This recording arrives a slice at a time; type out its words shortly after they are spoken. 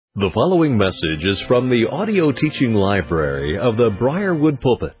The following message is from the audio teaching library of the Briarwood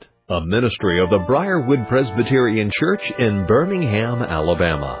Pulpit, a ministry of the Briarwood Presbyterian Church in Birmingham,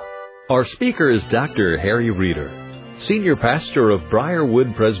 Alabama. Our speaker is Dr. Harry Reeder, Senior Pastor of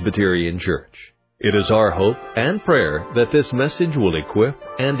Briarwood Presbyterian Church. It is our hope and prayer that this message will equip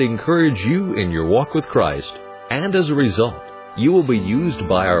and encourage you in your walk with Christ, and as a result, you will be used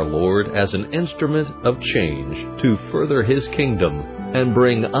by our Lord as an instrument of change to further His kingdom and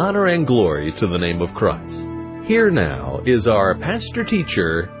bring honor and glory to the name of Christ. Here now is our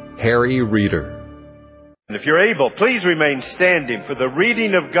pastor-teacher, Harry Reeder. And if you're able, please remain standing for the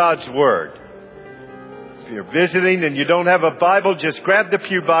reading of God's Word. If you're visiting and you don't have a Bible, just grab the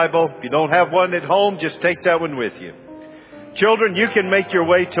Pew Bible. If you don't have one at home, just take that one with you. Children, you can make your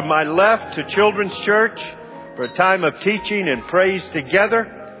way to my left to Children's Church for a time of teaching and praise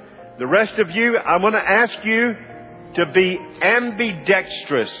together. The rest of you, I want to ask you to be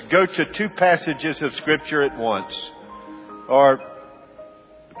ambidextrous. Go to two passages of Scripture at once, or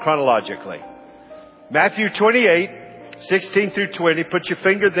chronologically. Matthew 28, 16 through 20. Put your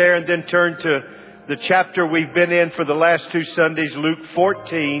finger there and then turn to the chapter we've been in for the last two Sundays, Luke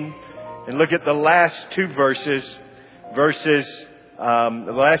 14, and look at the last two verses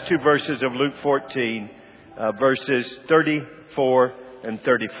of Luke 14, verses 34 and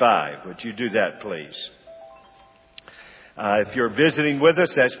 35. Would you do that, please? If you're visiting with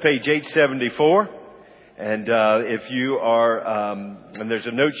us, that's page 874. And if you are, and there's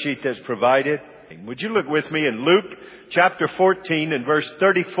a note sheet that's provided. Would you look with me in Luke chapter 14 and verse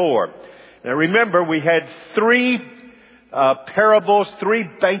 34? Now remember, we had three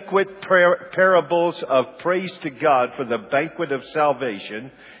banquet parables of praise to God for the banquet of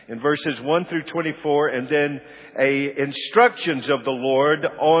salvation in verses 1 through 24, and then instructions of the Lord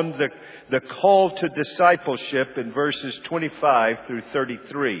on the call to discipleship in verses 25 through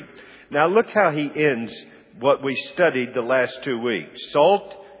 33. Now look how he ends what we studied the last 2 weeks.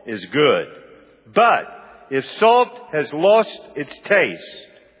 Salt is good, but if salt has lost its taste,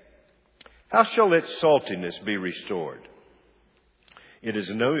 how shall its saltiness be restored? It is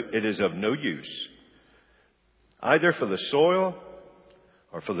of no use, either for the soil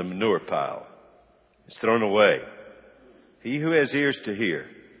or for the manure pile. It's thrown away. He who has ears to hear,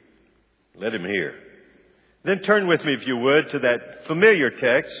 let him hear. Then turn with me, if you would, to that familiar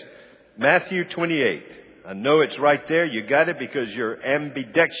text, Matthew 28. I know it's right there. You got it because you're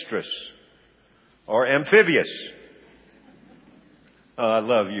ambidextrous or amphibious. Oh, I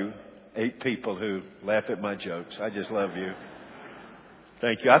love you 8 people who laugh at my jokes. I just love you.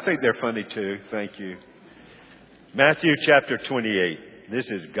 Thank you. I think they're funny too. Thank you. Matthew chapter 28.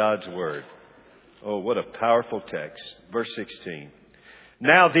 This is God's Word. Oh, what a powerful text. Verse 16.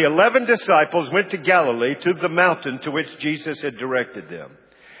 Now the 11 disciples went to Galilee, to the mountain to which Jesus had directed them.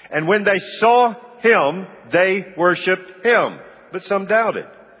 And when they saw Him, they worshipped Him. But some doubted.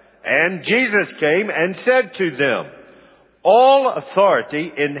 And Jesus came and said to them, all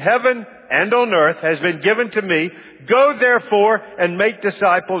authority in heaven and on earth has been given to me. Go therefore and make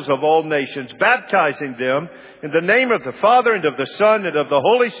disciples of all nations, baptizing them in the name of the Father and of the Son and of the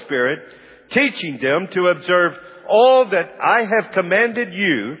Holy Spirit, teaching them to observe all that I have commanded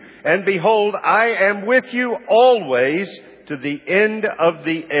you. And behold, I am with you always to the end of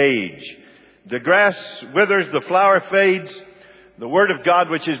the age. The grass withers, the flower fades. The Word of God,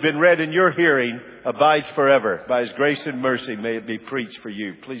 which has been read in your hearing, abides forever. By His grace and mercy, may it be preached for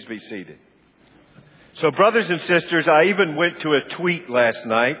you. Please be seated. So, brothers and sisters, I even went to a tweet last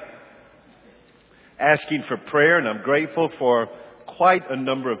night asking for prayer, and I'm grateful for quite a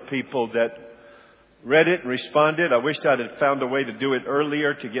number of people that read it and responded. I wished I'd have found a way to do it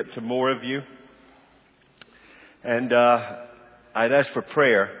earlier to get to more of you. And I'd asked for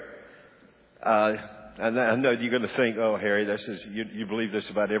prayer. And I know you're going to think, oh, Harry, you believe this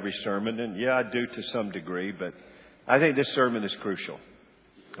about every sermon. And yeah, I do to some degree, but I think this sermon is crucial.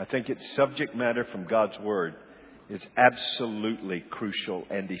 I think its subject matter from God's Word is absolutely crucial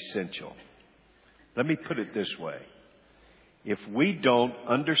and essential. Let me put it this way. If we don't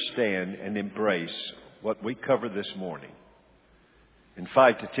understand and embrace what we cover this morning, in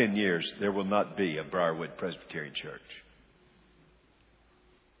 5 to 10 years, there will not be a Briarwood Presbyterian Church.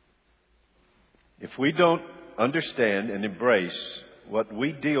 If we don't understand and embrace what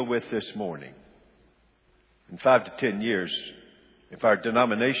we deal with this morning, in 5 to 10 years, if our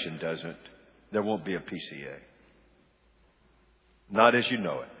denomination doesn't, there won't be a PCA. Not as you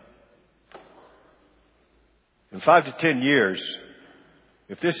know it. In 5 to 10 years,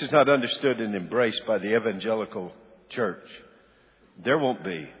 if this is not understood and embraced by the evangelical church, there won't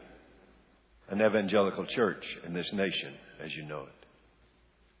be an evangelical church in this nation as you know it.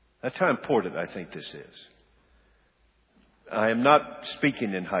 That's how important I think this is. I am not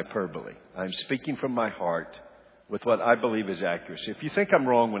speaking in hyperbole. I'm speaking from my heart with what I believe is accuracy. If you think I'm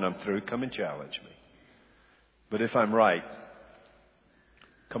wrong when I'm through, come and challenge me. But if I'm right,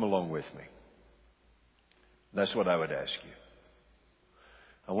 come along with me. That's what I would ask you.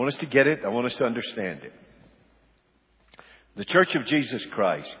 I want us to get it. I want us to understand it. The Church of Jesus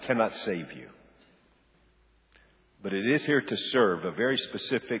Christ cannot save you. But it is here to serve a very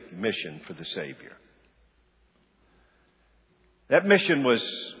specific mission for the Savior. That mission was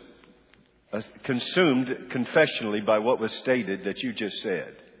consumed confessionally by what was stated that you just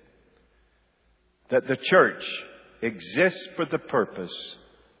said. That the church exists for the purpose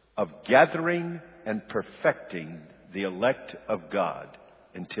of gathering and perfecting the elect of God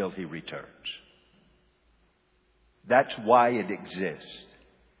until He returns. That's why it exists.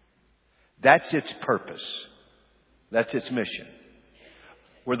 That's its purpose. That's its mission.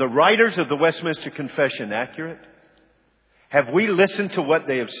 Were the writers of the Westminster Confession accurate? Have we listened to what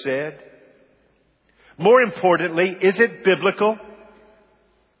they have said? More importantly, is it biblical?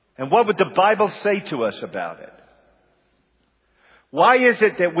 And what would the Bible say to us about it? Why is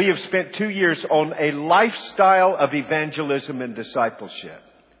it that we have spent 2 years on a lifestyle of evangelism and discipleship?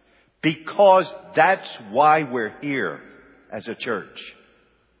 Because that's why we're here as a church.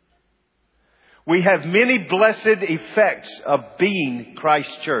 We have many blessed effects of being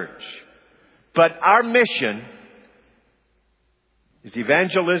Christ's church. But our mission is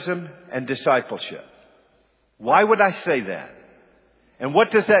evangelism and discipleship. Why would I say that? And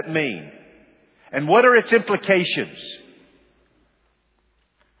what does that mean? And what are its implications?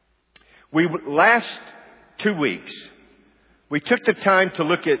 Last 2 weeks, we took the time to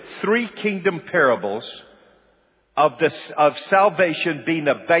look at 3 kingdom parables of salvation being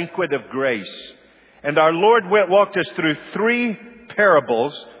a banquet of grace. And our Lord walked us through 3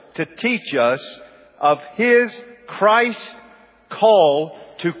 parables to teach us of His Christ call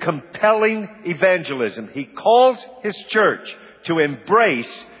to compelling evangelism. He calls His church to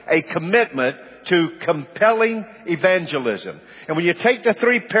embrace a commitment to compelling evangelism. And when you take the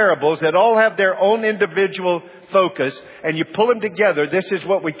 3 parables that all have their own individual focus and you pull them together, this is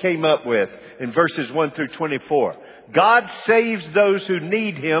what we came up with in verses 1 through 24. God saves those who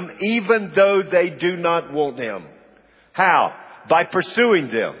need Him even though they do not want Him. How? By pursuing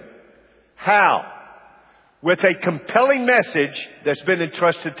them. How? With a compelling message that's been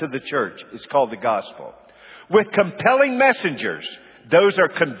entrusted to the church. It's called the gospel. With compelling messengers. Those are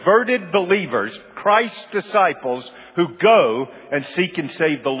converted believers, Christ's disciples, who go and seek and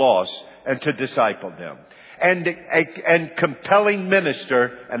save the lost and to disciple them. And compelling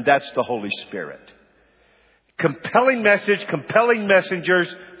minister, and that's the Holy Spirit. Compelling message, compelling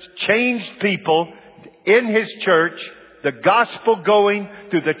messengers, changed people in His church, the gospel going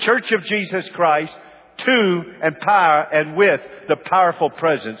through the Church of Jesus Christ to and power and with the powerful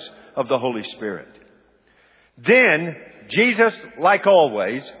presence of the Holy Spirit. Then Jesus, like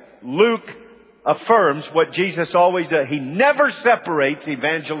always, Luke affirms what Jesus always does. He never separates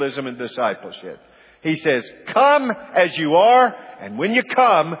evangelism and discipleship. He says, come as you are, and when you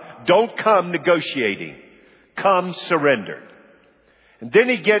come, don't come negotiating. Come surrendered. And then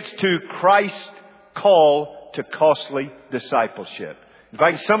he gets to Christ's call to costly discipleship. If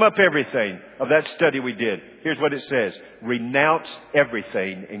I can sum up everything of that study we did, here's what it says. Renounce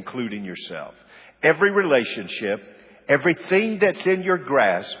everything, including yourself. Every relationship, everything that's in your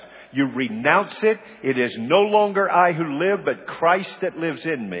grasp, you renounce it. It is no longer I who live, but Christ that lives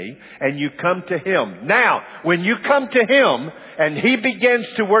in me. And you come to Him. Now, when you come to Him and He begins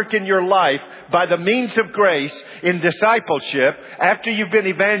to work in your life by the means of grace in discipleship, after you've been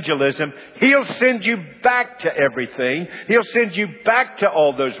evangelism, He'll send you back to everything. He'll send you back to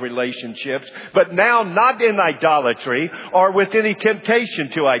all those relationships, but now not in idolatry or with any temptation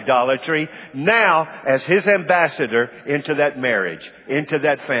to idolatry. Now, as His ambassador into that marriage, into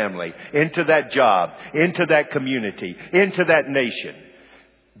that family, into that job, into that community, into that nation.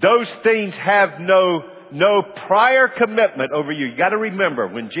 Those things have no prior commitment over you. You got to remember,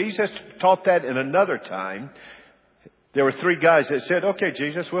 when Jesus taught that in another time, there were 3 guys that said, okay,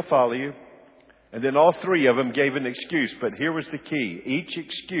 Jesus, we'll follow you. And then all 3 of them gave an excuse. But here was the key. Each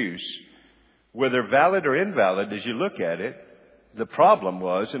excuse, whether valid or invalid, as you look at it, the problem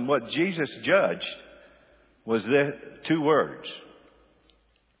was, and what Jesus judged, was the 2 words.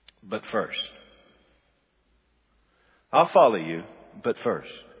 But first. I'll follow you, but first.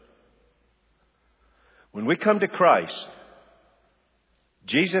 When we come to Christ,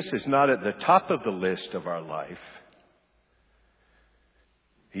 Jesus is not at the top of the list of our life.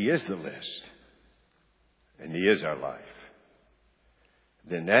 He is the list. And He is our life.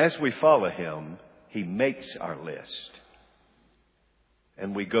 Then as we follow Him, He makes our list.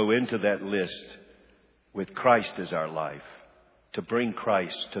 And we go into that list with Christ as our life, to bring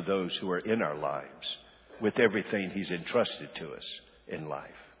Christ to those who are in our lives with everything He's entrusted to us in life.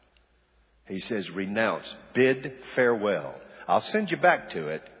 He says, renounce, bid farewell. I'll send you back to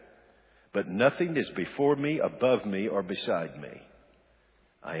it, but nothing is before me, above me, or beside me.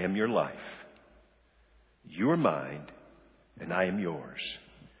 I am your life. You are mine, and I am yours.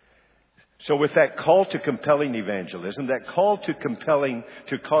 So with that call to compelling evangelism, that call to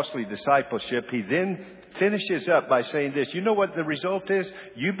costly discipleship, he then finishes up by saying this. You know what the result is?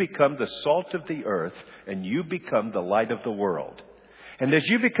 You become the salt of the earth, and you become the light of the world. And as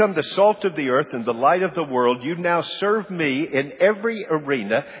you become the salt of the earth and the light of the world, you now serve me in every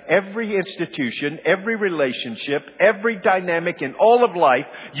arena, every institution, every relationship, every dynamic in all of life.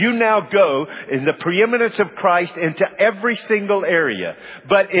 You now go in the preeminence of Christ into every single area.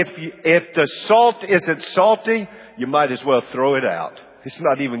 But if the salt isn't salty, you might as well throw it out. It's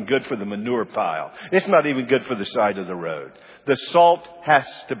not even good for the manure pile. It's not even good for the side of the road. The salt has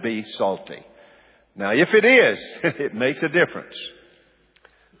to be salty. Now, if it is, it makes a difference.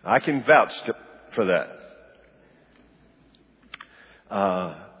 I can vouch for that.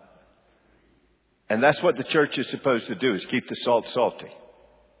 And that's what the church is supposed to do, is keep the salt salty.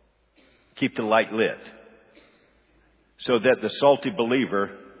 Keep the light lit. So that the salty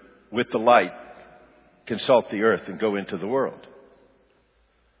believer with the light can salt the earth and go into the world.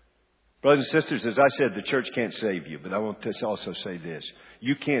 Brothers and sisters, as I said, the church can't save you. But I want to also say this.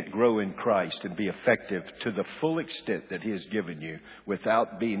 You can't grow in Christ and be effective to the full extent that He has given you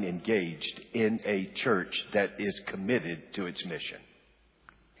without being engaged in a church that is committed to its mission.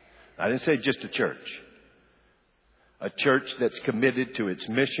 I didn't say just a church. A church that's committed to its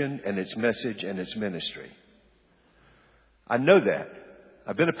mission and its message and its ministry. I know that.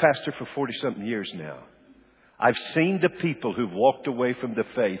 I've been a pastor for 40-something years now. I've seen the people who've walked away from the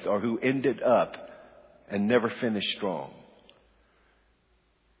faith or who ended up and never finished strong.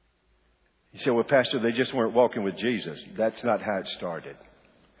 You say, well, Pastor, they just weren't walking with Jesus. That's not how it started.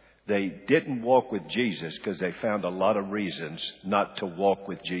 They didn't walk with Jesus because they found a lot of reasons not to walk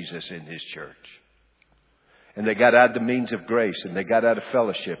with Jesus in His church. And they got out of the means of grace, and they got out of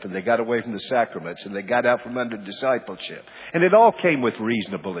fellowship, and they got away from the sacraments, and they got out from under discipleship. And it all came with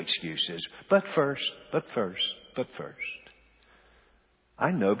reasonable excuses. But first.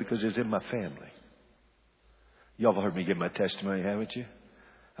 I know because it's in my family. Y'all have heard me give my testimony, haven't you?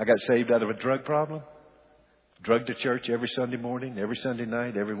 I got saved out of a drug problem. Drug to church every Sunday morning, every Sunday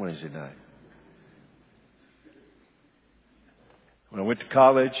night, every Wednesday night. When I went to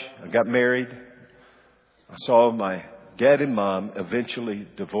college, I got married. I saw my dad and mom eventually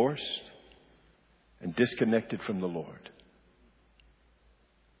divorced and disconnected from the Lord.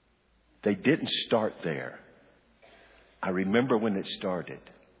 They didn't start there. I remember when it started.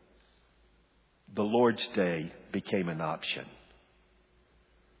 The Lord's Day became an option.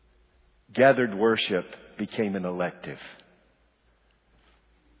 Gathered worship became an elective.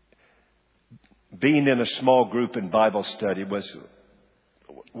 Being in a small group in Bible study was,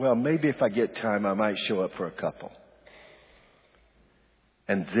 well, maybe if I get time, I might show up for a couple.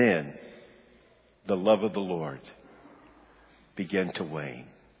 And then the love of the Lord began to wane.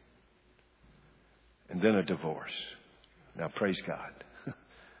 And then a divorce. Now, praise God. I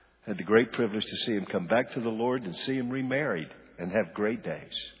had the great privilege to see him come back to the Lord and see him remarried and have great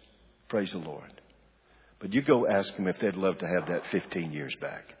days. Praise the Lord. But you go ask them if they'd love to have that 15 years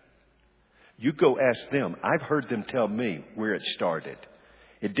back. You go ask them. I've heard them tell me where it started.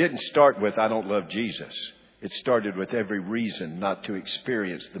 It didn't start with, I don't love Jesus. It started with every reason not to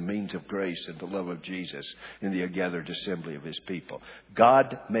experience the means of grace and the love of Jesus in the gathered assembly of His people.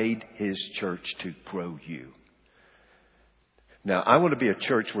 God made His church to grow you. Now, I want to be a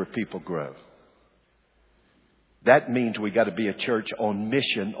church where people grow. That means we got to be a church on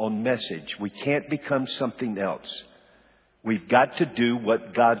mission, on message. We can't become something else. We've got to do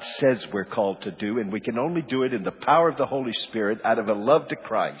what God says we're called to do, and we can only do it in the power of the Holy Spirit out of a love to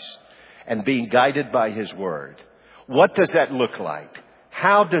Christ and being guided by His Word. What does that look like?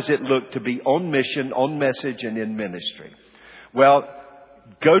 How does it look to be on mission, on message, and in ministry? Well,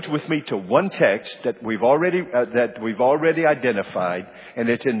 go with me to one text that we've already identified, and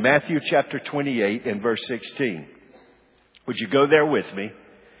it's in Matthew chapter 28 and verse 16. Would you go there with me?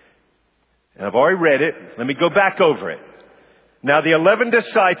 And I've already read it. Let me go back over it. Now the 11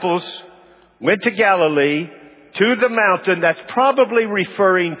 disciples went to Galilee, to the mountain. That's probably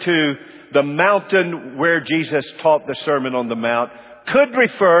referring to the mountain where Jesus taught the Sermon on the Mount. Could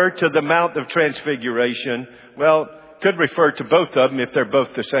refer to the Mount of Transfiguration. Well, could refer to both of them if they're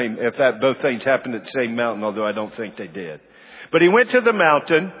both the same, if that both things happened at the same mountain, although I don't think they did. But he went to the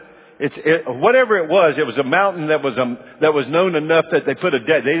mountain. Whatever it was a mountain that was known enough that they put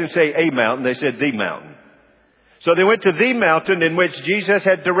they didn't say a mountain, they said the mountain. So they went to the mountain in which Jesus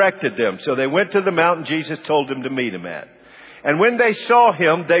had directed them. So they went to the mountain Jesus told them to meet him at. And when they saw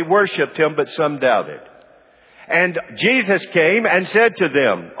him, they worshipped him, but some doubted. And Jesus came and said to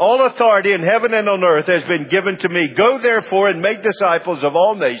them, all authority in heaven and on earth has been given to me. Go therefore and make disciples of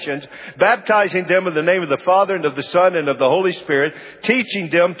all nations, baptizing them in the name of the Father and of the Son and of the Holy Spirit, teaching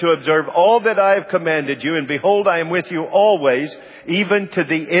them to observe all that I have commanded you. And behold, I am with you always, even to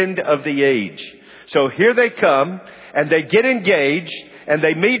the end of the age. So here they come, and they get engaged, and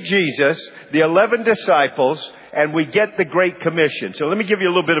they meet Jesus, the 11 disciples, and we get the Great Commission. So let me give you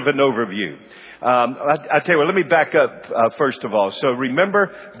a little bit of an overview. I tell you what, let me back up first of all. So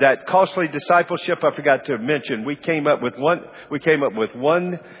remember that costly discipleship I forgot to mention. We came up with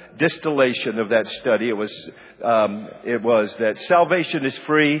one distillation of that study. It was that salvation is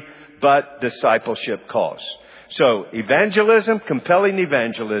free, but discipleship costs. So evangelism, compelling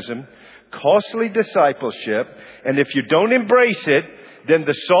evangelism, costly discipleship, and if you don't embrace it, then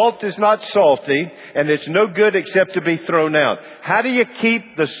the salt is not salty, and it's no good except to be thrown out. How do you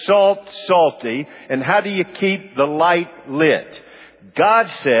keep the salt salty, and how do you keep the light lit? God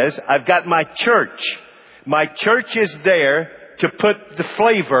says, I've got my church. My church is there to put the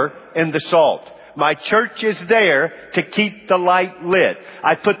flavor in the salt. My church is there to keep the light lit.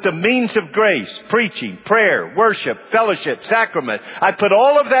 I put the means of grace, preaching, prayer, worship, fellowship, sacrament. I put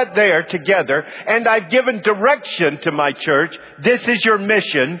all of that there together, and I've given direction to my church. This is your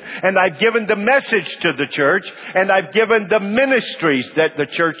mission. And I've given the message to the church, and I've given the ministries that the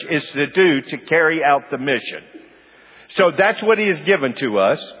church is to do to carry out the mission. So that's what he has given to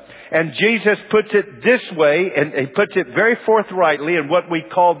us. And Jesus puts it this way, and he puts it very forthrightly in what we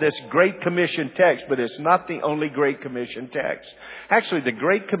call this Great Commission text, but it's not the only Great Commission text. Actually, the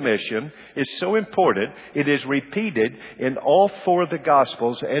Great Commission is so important, it is repeated in all 4 of the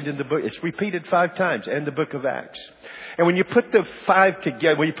Gospels and in the book. It's repeated 5 times in the book of Acts. And when you put the 5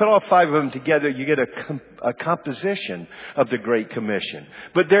 together, when you put all 5 of them together, you get a composition of the Great Commission.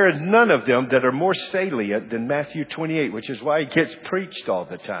 But there is none of them that are more salient than Matthew 28, which is why it gets preached all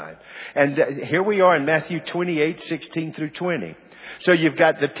the time. And here we are in Matthew 28, 16 through 20. So you've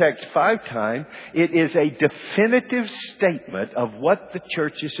got the text 5 times. It is a definitive statement of what the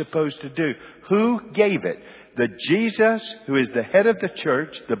church is supposed to do. Who gave it? The Jesus, who is the head of the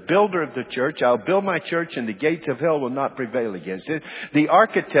church, the builder of the church. I'll build my church and the gates of hell will not prevail against it. The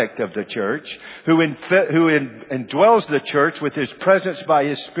architect of the church, who indwells the church with his presence by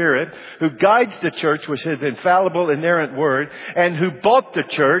his Spirit, who guides the church with his infallible, inerrant word, and who bought the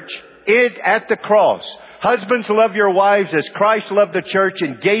church at the cross. Husbands, love your wives as Christ loved the church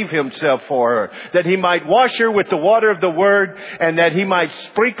and gave himself for her, that he might wash her with the water of the word and that he might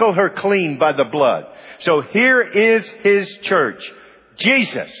sprinkle her clean by the blood. So here is his church.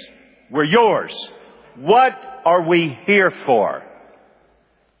 Jesus, we're yours. What are we here for?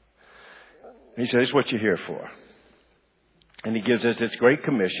 He says, it's what you're here for. And he gives us this Great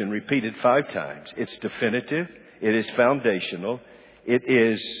Commission repeated 5 times. It's definitive. It is foundational. It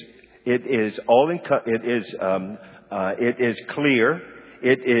is clear.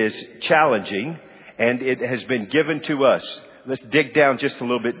 It is challenging, and it has been given to us. Let's dig down just a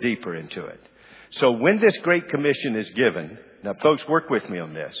little bit deeper into it. So when this Great Commission is given, now folks, work with me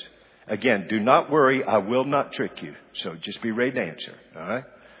on this. Again, do not worry. I will not trick you. So just be ready to answer. All right.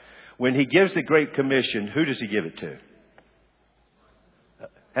 When he gives the Great Commission, who does he give it to?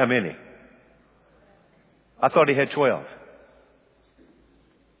 How many? I thought he had 12.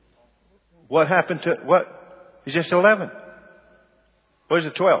 What happened to what? He's just 11. Where's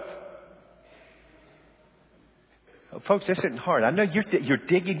the 12? Oh, folks, this isn't hard. I know you're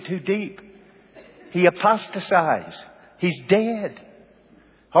digging too deep. He apostatized. He's dead.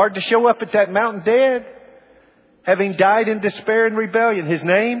 Hard to show up at that mountain dead, having died in despair and rebellion. His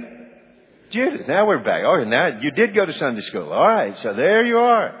name? Judas. Now we're back. Oh, now you did go to Sunday school. All right, so there you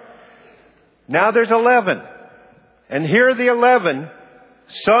are. Now there's 11. And here are the 11.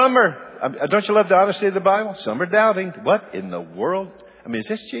 Some are, don't you love the honesty of the Bible? Some are doubting. What in the world? I mean, is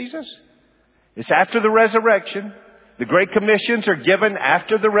this Jesus? It's after the resurrection. The Great Commissions are given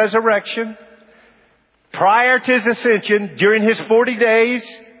after the resurrection. Prior to his ascension, during his 40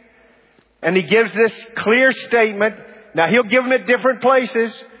 days. And he gives this clear statement. Now he'll give them at different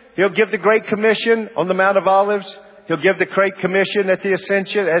places. He'll give the Great Commission on the Mount of Olives He'll give the Great Commission at the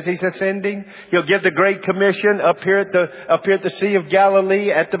ascension as He's ascending. He'll give the Great Commission up here at the Sea of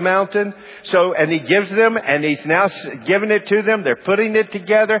Galilee at the mountain. And He gives them, and He's now giving it to them. They're putting it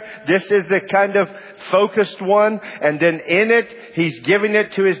together. This is the kind of focused one. And then in it, He's giving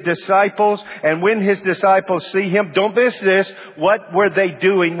it to His disciples. And when His disciples see Him, don't miss this. What were they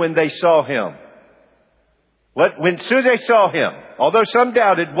doing when they saw Him? When soon as they saw Him, although some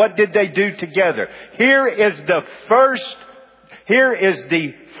doubted, what did they do together? Here is the first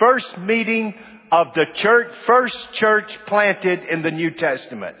meeting of the church, first church planted in the New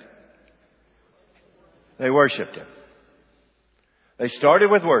Testament. They worshiped Him. They started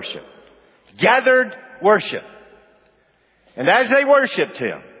with worship. Gathered worship. And as they worshiped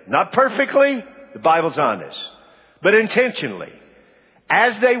Him, not perfectly, the Bible's honest, but intentionally,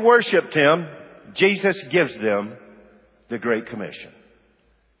 as they worshiped Him, Jesus gives them the Great Commission.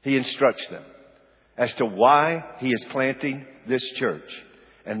 He instructs them as to why He is planting this church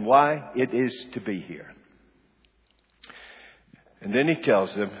and why it is to be here. And then He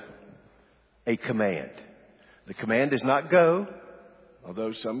tells them a command. The command is not go,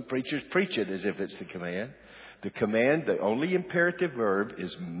 although some preachers preach it as if it's the command. The command, the only imperative verb,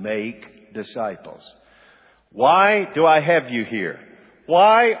 is make disciples. Why do I have you here?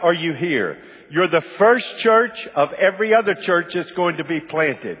 Why are you here? You're the first church of every other church that's going to be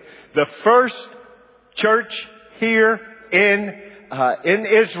planted. The first church here in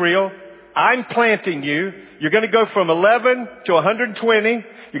Israel. I'm planting you. You're going to go from 11 to 120.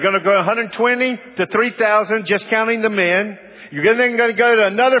 You're going to go 120 to 3,000, just counting the men. You're then going to go to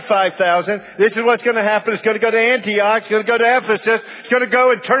another 5,000. This is what's going to happen. It's going to go to Antioch. It's going to go to Ephesus. It's going to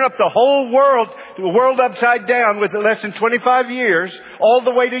go and turn up the whole world, the world upside down with less than 25 years, all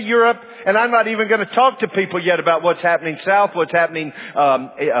the way to Europe. And I'm not even going to talk to people yet about what's happening south, what's happening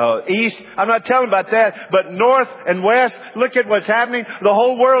east. I'm not telling about that. But north and west, look at what's happening. The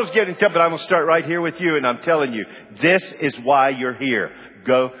whole world's getting tough. But I'm going to start right here with you. And I'm telling you, this is why you're here.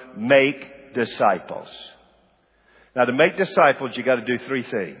 Go make disciples. Now, to make disciples, you got to do three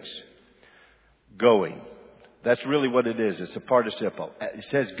things. Going. That's really what it is. It's a participle. It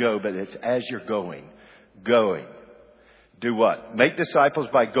says go, but it's as you're going. Going. Do what? Make disciples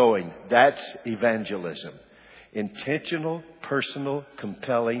by going. That's evangelism. Intentional, personal,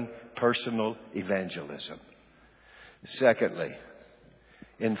 compelling, personal evangelism. Secondly,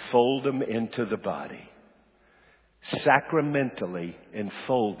 enfold them into the body. Sacramentally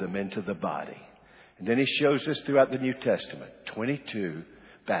enfold them into the body. And then He shows us throughout the New Testament, 22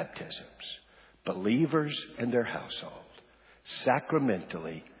 baptisms. Believers and their household,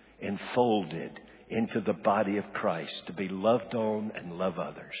 sacramentally enfolded into the body of Christ to be loved on and love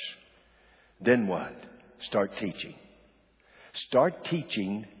others. Then what? Start teaching. Start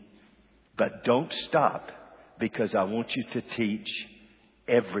teaching, but don't stop, because I want you to teach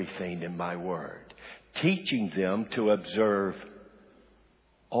everything in my word. Teaching them to observe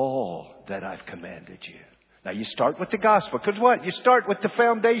all that I've commanded you. Now you start with the gospel. Because what? You start with the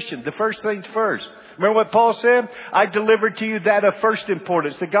foundation. The first things first. Remember what Paul said? I delivered to you that of first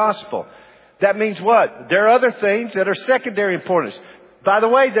importance, the gospel. That means what? There are other things that are secondary importance. By the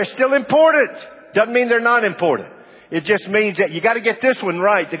way, they're still important. Doesn't mean they're not important. It just means that you got to get this one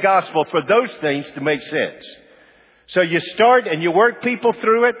right, the gospel, for those things to make sense. So you start and you work people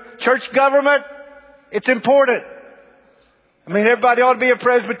through it. Church government, it's important. I mean, everybody ought to be a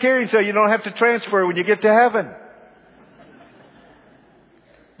Presbyterian so you don't have to transfer when you get to heaven.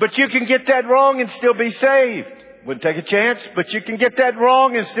 But you can get that wrong and still be saved. Wouldn't take a chance, but you can get that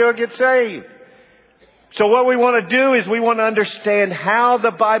wrong and still get saved. So what we want to do is we want to understand how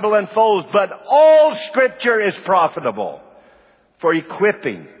the Bible unfolds. But all Scripture is profitable for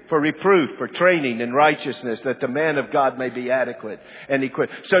equipping, for reproof, for training in righteousness, that the man of God may be adequate and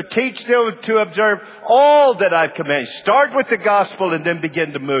equipped. So teach them to observe all that I've commanded. Start with the gospel and then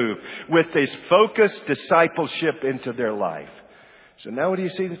begin to move with this focused discipleship into their life. So now what do you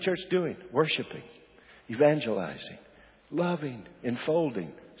see the church doing? Worshiping, evangelizing, loving,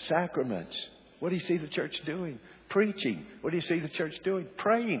 enfolding, sacraments. What do you see the church doing? Preaching. What do you see the church doing?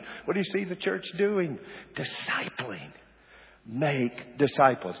 Praying. What do you see the church doing? Discipling. Make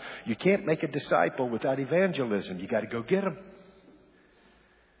disciples. You can't make a disciple without evangelism. You got to go get them.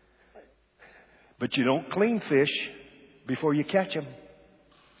 But you don't clean fish before you catch them.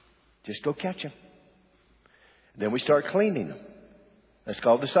 Just go catch them. Then we start cleaning them. That's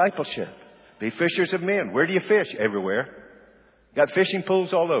called discipleship. Be fishers of men. Where do you fish? Everywhere. Got fishing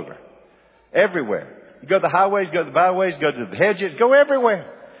pools all over. Everywhere. You go to the highways, go to the byways, go to the hedges, go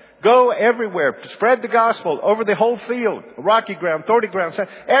everywhere. Go everywhere. Spread the gospel over the whole field. Rocky ground, thorny ground.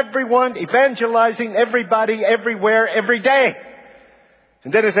 Everyone evangelizing everybody, everywhere, every day.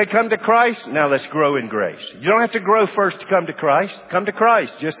 And then as they come to Christ, now let's grow in grace. You don't have to grow first to come to Christ. Come to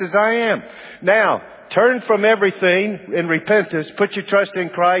Christ just as I am. Now, turn from everything in repentance. Put your trust in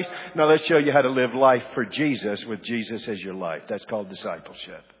Christ. Now let's show you how to live life for Jesus with Jesus as your life. That's called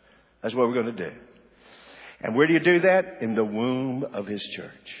discipleship. That's what we're going to do. And where do you do that? In the womb of His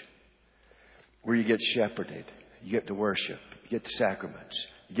church. Where you get shepherded. You get to worship. You get the sacraments.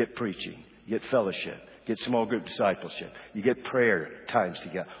 You get preaching. You get fellowship. You get small group discipleship. You get prayer times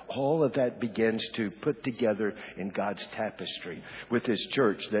together. All of that begins to put together in God's tapestry with His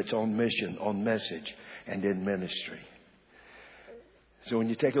church that's on mission, on message, and in ministry. So when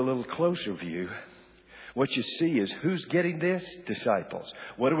you take a little closer view, what you see is who's getting this? Disciples.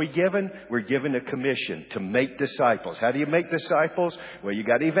 What are we given? We're given a commission to make disciples. How do you make disciples? Well, you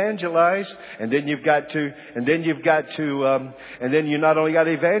got to evangelize, and then you not only got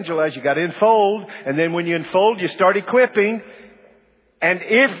to evangelize, you got to enfold, and then when you enfold, you start equipping. And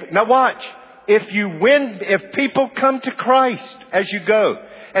if people come to Christ as you go,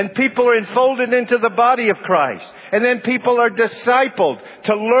 and people are enfolded into the body of Christ. And then people are discipled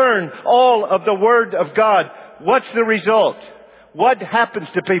to learn all of the Word of God. What's the result? What happens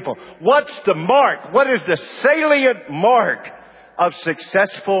to people? What's the mark? What is the salient mark of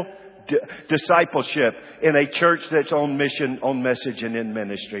successful discipleship in a church that's on mission, on message, and in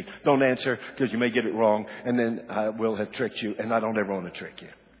ministry? Don't answer, because you may get it wrong, and then I will have tricked you, and I don't ever want to trick you.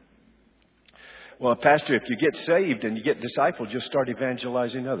 Well, Pastor, if you get saved and you get discipled, you'll start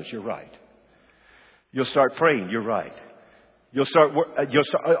evangelizing others. You're right. You'll start praying. You're right. You'll start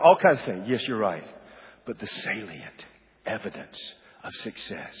all kinds of things. Yes, you're right. But the salient evidence of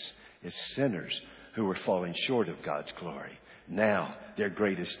success is sinners who are falling short of God's glory. Now, their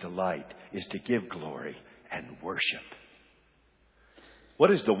greatest delight is to give glory and worship. What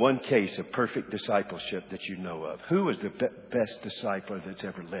is the one case of perfect discipleship that you know of? Who is the best discipler that's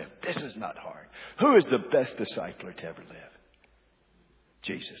ever lived? This is not hard. Who is the best discipler to ever live?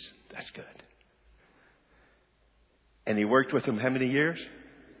 Jesus. That's good. And He worked with them how many years?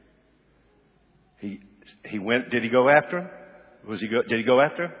 He went. Did He go after them? Did He go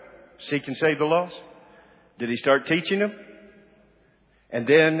after them? Seek and save the lost? Did He start teaching them? And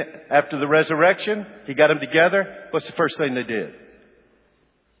then after the resurrection, He got them together. What's the first thing they did?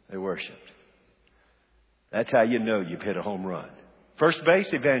 They worshiped. That's how you know you've hit a home run. First base,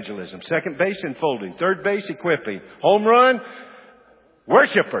 evangelism. Second base, enfolding. Third base, equipping. Home run,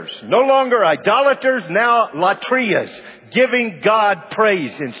 worshipers. No longer idolaters, now latrias. Giving God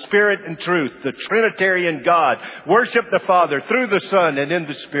praise in spirit and truth. The Trinitarian God. Worship the Father through the Son and in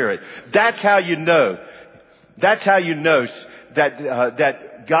the Spirit. That's how you know. That's how you know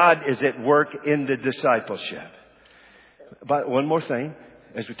that God is at work in the discipleship. But one more thing.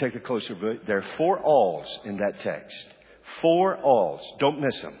 As we take a closer look, there are 4 alls in that text. 4 alls. Don't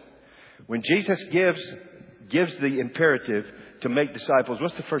miss them. When Jesus gives the imperative to make disciples,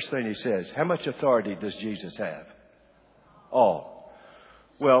 what's the first thing He says? How much authority does Jesus have? All.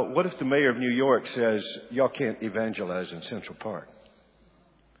 Well, what if the mayor of New York says, y'all can't evangelize in Central Park?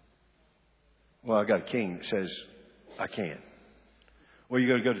 Well, I got a king that says, I can. Well,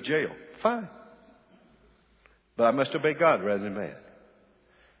 you're going to go to jail. Fine. But I must obey God rather than man.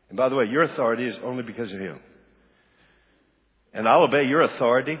 And by the way, your authority is only because of Him. And I'll obey your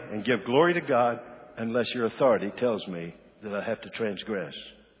authority and give glory to God unless your authority tells me that I have to transgress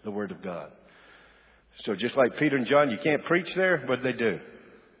the Word of God. So just like Peter and John, you can't preach there. What did they do?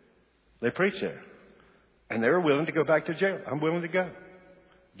 They preached there. And they were willing to go back to jail. I'm willing to go.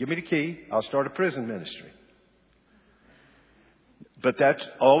 Give me the key. I'll start a prison ministry. But that's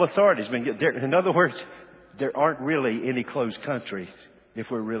all authority has been given. In other words, there aren't really any closed countries if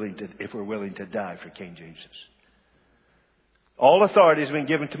we're willing to die for King Jesus. All authority has been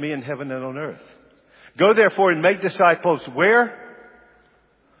given to me in heaven and on earth. Go therefore and make disciples where?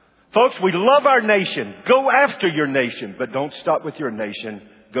 Folks, we love our nation. Go after your nation, but don't stop with your nation.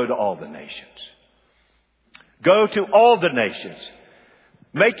 Go to all the nations. Go to all the nations.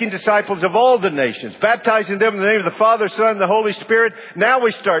 Making disciples of all the nations, baptizing them in the name of the Father, Son, and the Holy Spirit. Now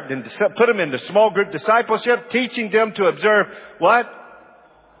we start to put them into small group discipleship, teaching them to observe what?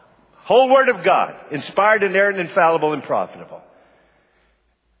 Whole Word of God, inspired, inerrant, infallible, and profitable.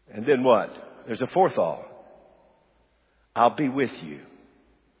 And then what? There's a 4th all. I'll be with you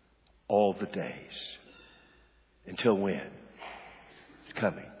all the days. Until when? It's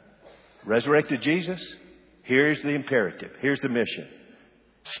coming. Resurrected Jesus, here's the imperative. Here's the mission.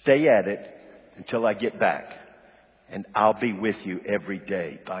 Stay at it until I get back. And I'll be with you every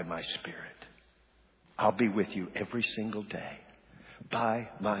day by my Spirit. I'll be with you every single day by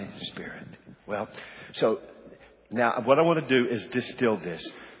my Spirit. Well, so now what I want to do is distill this.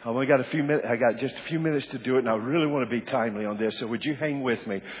 I only got a few minutes. I got just a few minutes to do it, and I really want to be timely on this. So would you hang with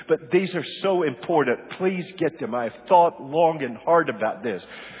me? But these are so important. Please get them. I've thought long and hard about this.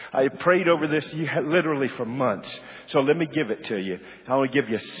 I prayed over this literally for months. So let me give it to you. I want to give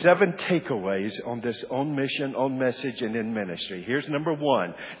you 7 takeaways on this on mission, on message, and in ministry. Here's number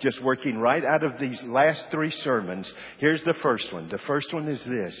 1. Just working right out of these last 3 sermons. Here's the first one. The first one is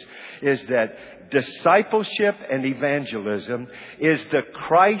this, is that discipleship and evangelism is the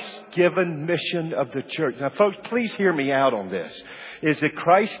Christ-given mission of the church. Now, folks, please hear me out on this. Is the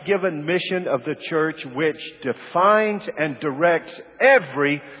Christ-given mission of the church which defines and directs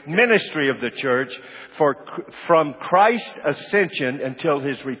every ministry of the church from Christ's ascension until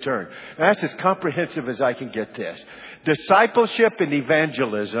His return. Now, that's as comprehensive as I can get this. Discipleship and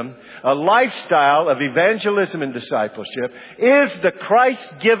evangelism, a lifestyle of evangelism and discipleship, is the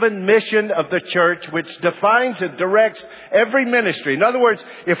Christ-given mission of the church which defines and directs every ministry. In other words,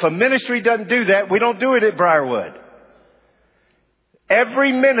 if a ministry doesn't do that, we don't do it at Briarwood.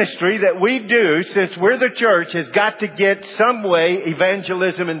 Every ministry that we do, since we're the church, has got to get some way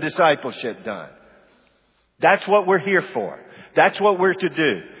evangelism and discipleship done. That's what we're here for. That's what we're to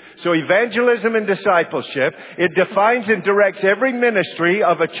do. So evangelism and discipleship, it defines and directs every ministry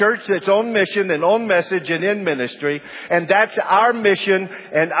of a church that's on mission and on message and in ministry. And that's our mission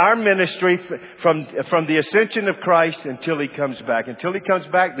and our ministry from the ascension of Christ until He comes back. Until He comes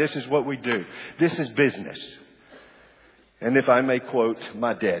back, this is what we do. This is business. And if I may quote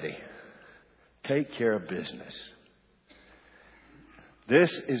my daddy, take care of business.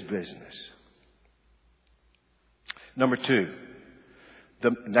 This is business. Number 2.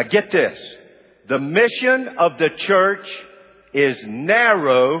 Now get this. The mission of the church is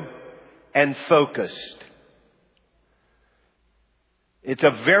narrow and focused. It's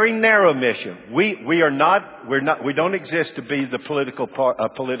a very narrow mission. We don't exist to be the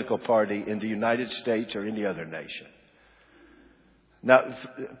political party in the United States or any other nation. Now,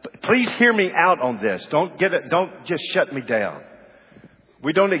 please hear me out on this. Don't just shut me down.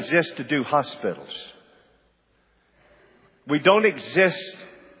 We don't exist to do hospitals. We don't exist.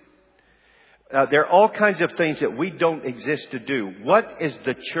 There are all kinds of things that we don't exist to do. What is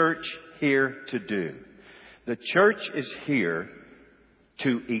the church here to do? The church is here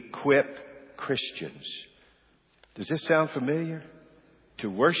to equip Christians. Does this sound familiar?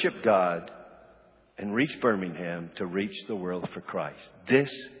 To worship God and reach Birmingham, to reach the world for Christ.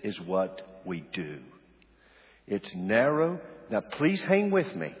 This is what we do. It's narrow. Now, please hang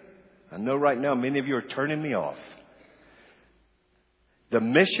with me. I know right now many of you are turning me off. The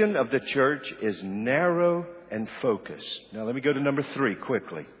mission of the church is narrow and focused. Now, let me go to number 3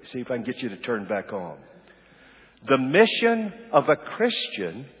 quickly. See if I can get you to turn back on. The mission of a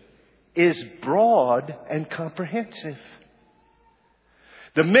Christian is broad and comprehensive.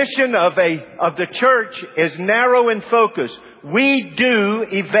 The mission of the church is narrow and focused. We do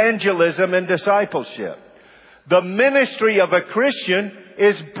evangelism and discipleship. The ministry of a Christian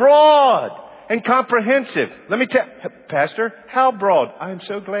is broad and comprehensive. Let me tell Pastor, how broad? I'm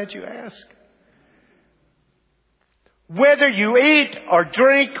so glad you asked. Whether you eat or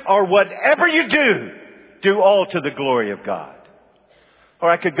drink or whatever you do all to the glory of God. Or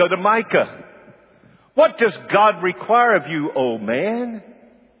I could go to Micah. What does God require of you, O man?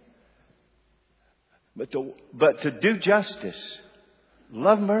 But to do justice,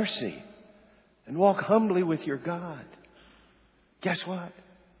 love mercy, and walk humbly with your God. Guess what?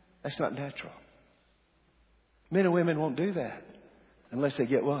 That's not natural. Men and women won't do that unless they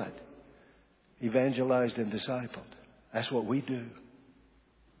get what? Evangelized and discipled. That's what we do.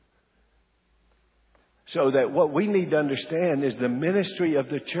 So that what we need to understand is the ministry of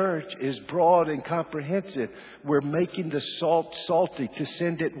the church is broad and comprehensive. We're making the salt salty to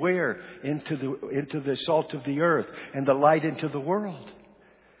send it where? Into the salt of the earth and the light into the world.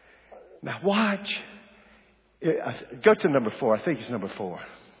 Now watch. Go to number 4. I think it's number 4.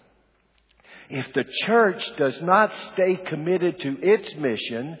 If the church does not stay committed to its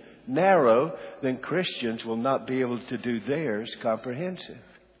mission, narrow, then Christians will not be able to do theirs comprehensive.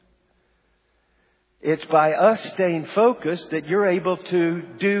 It's by us staying focused that you're able to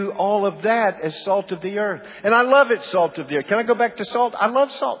do all of that as salt of the earth. And I love it, salt of the earth. Can I go back to salt? I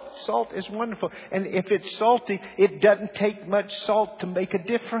love salt. Salt is wonderful. And if it's salty, it doesn't take much salt to make a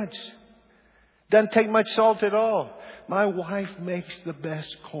difference. Doesn't take much salt at all. My wife makes the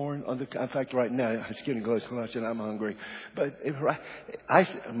best corn on the cob. In fact, right now, it's getting close to lunch and I'm hungry. But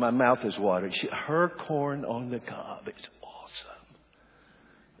my mouth is watering. Her corn on the cob is awesome.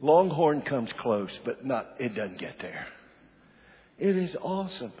 Longhorn comes close, but it doesn't get there. It is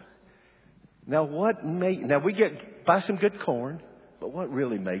awesome. Now, buy some good corn, but what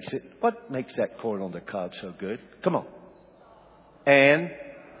really makes it? What makes that corn on the cob so good? Come on. And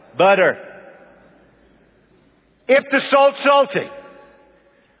butter. If the salt's salty,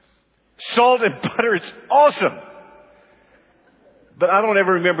 salt and butter is awesome. But I don't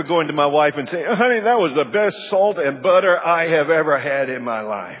ever remember going to my wife and saying, honey, that was the best salt and butter I have ever had in my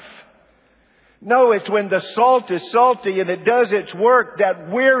life. No, it's when the salt is salty and it does its work that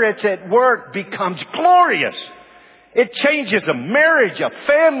where it's at work becomes glorious. It changes a marriage, a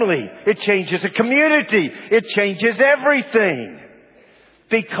family. It changes a community. It changes everything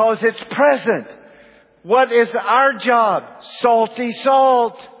because it's present. What is our job? Salty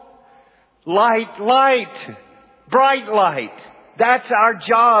salt. Light, light. Bright light. That's our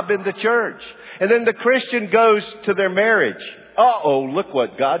job in the church. And then the Christian goes to their marriage. Look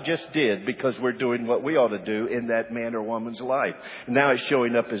what God just did because we're doing what we ought to do in that man or woman's life. Now it's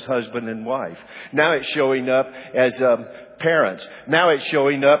showing up as husband and wife. Now it's showing up as parents. Now it's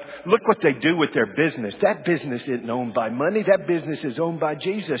showing up. Look what they do with their business. That business isn't owned by money. That business is owned by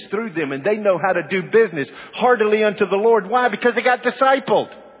Jesus through them. And they know how to do business heartily unto the Lord. Why? Because they got discipled.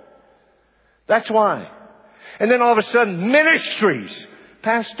 That's why. And then all of a sudden, ministries.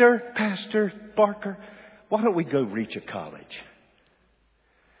 Pastor Barker, why don't we go reach a college?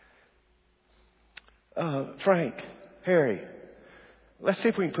 Frank, Harry, let's see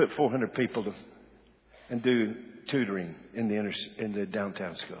if we can put 400 people and do tutoring in the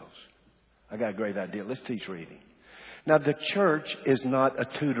downtown schools. I got a great idea. Let's teach reading. Now, the church is not a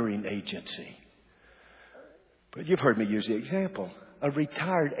tutoring agency. But you've heard me use the example. A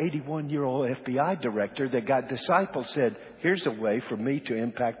retired 81-year-old FBI director that got disciples said, here's a way for me to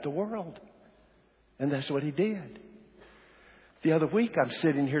impact the world. And that's what he did. The other week, I'm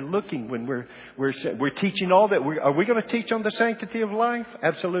sitting here looking when we're teaching all that. Are we going to teach on the sanctity of life?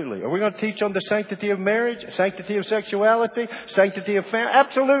 Absolutely. Are we going to teach on the sanctity of marriage, sanctity of sexuality, sanctity of family?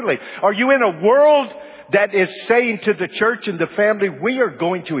 Absolutely. Are you in a world that is saying to the church and the family, we are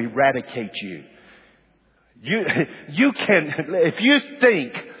going to eradicate you? You can, if you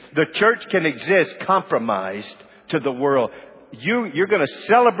think the church can exist compromised to the world, you're going to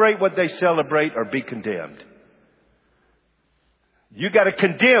celebrate what they celebrate or be condemned. You got to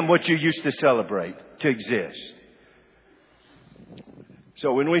condemn what you used to celebrate to exist.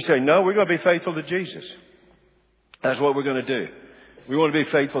 So when we say no, we're going to be faithful to Jesus. That's what we're going to do. We want to be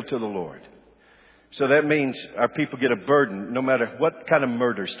faithful to the Lord. So that means our people get a burden no matter what kind of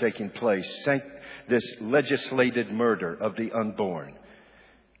murder is taking place. This legislated murder of the unborn.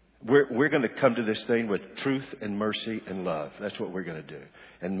 We're going to come to this thing with truth and mercy and love. That's what we're going to do.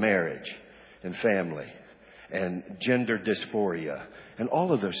 And marriage and family and gender dysphoria and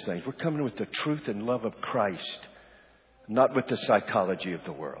all of those things. We're coming with the truth and love of Christ, not with the psychology of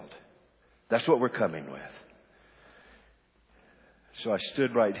the world. That's what we're coming with. So I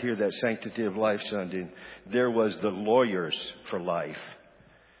stood right here that Sanctity of Life Sunday. There was the Lawyers for Life.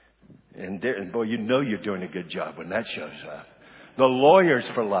 And boy, you know you're doing a good job when that shows up. The Lawyers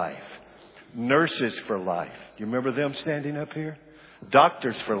for Life. Nurses for Life. Do you remember them standing up here?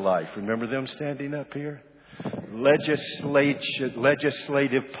 Doctors for Life. Remember them standing up here?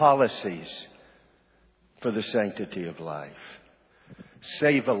 Legislative policies for the sanctity of life.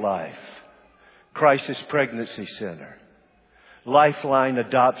 Save a Life. Crisis Pregnancy Center. Lifeline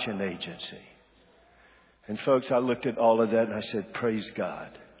Adoption Agency. And folks, I looked at all of that and I said, praise God.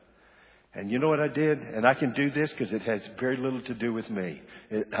 And you know what I did? And I can do this because it has very little to do with me.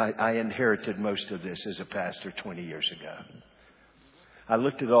 I inherited most of this as a pastor 20 years ago. I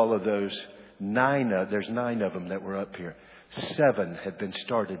looked at all of those. There's 9 of them that were up here. 7 had been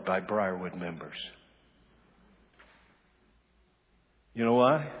started by Briarwood members. You know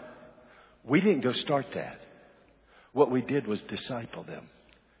why? We didn't go start that. What we did was disciple them,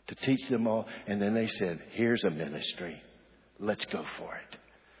 to teach them all. And then they said, here's a ministry. Let's go for it.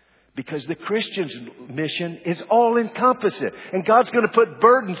 Because the Christian's mission is all encompassing. And God's going to put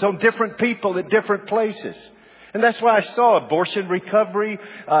burdens on different people at different places. And that's why I saw abortion recovery,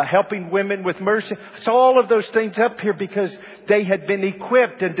 helping women with mercy. I saw all of those things up here because they had been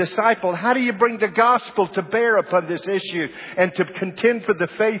equipped and discipled. How do you bring the gospel to bear upon this issue and to contend for the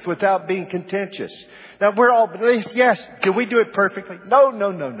faith without being contentious? Now, we're all, yes, can we do it perfectly? No.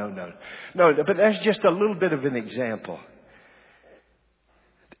 No, but that's just a little bit of an example.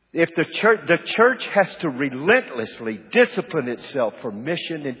 If the church has to relentlessly discipline itself for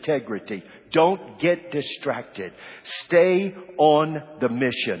mission integrity. Don't get distracted. Stay on the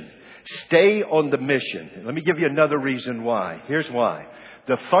mission. Stay on the mission. Let me give you another reason why. Here's why.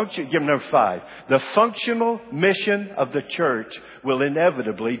 Give me number 5. The functional mission of the church will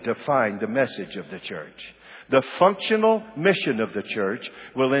inevitably define the message of the church. The functional mission of the church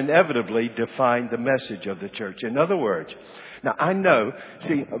will inevitably define the message of the church. In other words, now I know,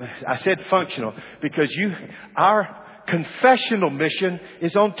 I said functional because our confessional mission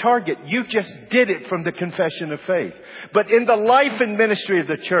is on target. You just did it from the confession of faith. But in the life and ministry of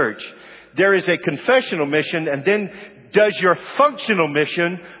the church, there is a confessional mission, and then does your functional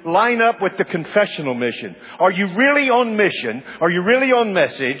mission line up with the confessional mission? Are you really on mission? Are you really on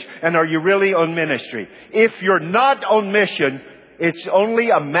message? And are you really on ministry? If you're not on mission, it's only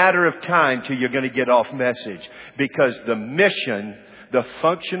a matter of time till you're going to get off message. Because the mission, the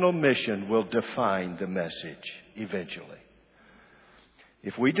functional mission, will define the message eventually.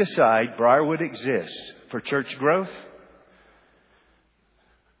 If we decide Briarwood exists for church growth,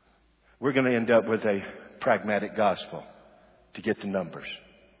 we're going to end up with a pragmatic gospel to get the numbers.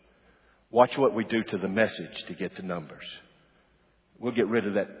 Watch what we do to the message to get the numbers. We'll get rid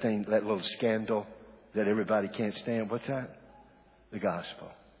of that thing, that little scandal that everybody can't stand. What's that? The gospel.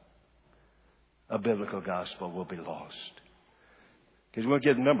 A biblical gospel will be lost. Because we'll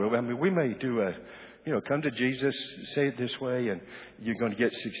get a number. I mean, we may do come to Jesus, say it this way, and you're going to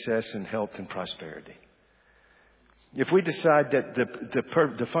get success and health and prosperity. If we decide that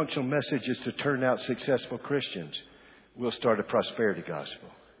the functional message is to turn out successful Christians, we'll start a prosperity gospel.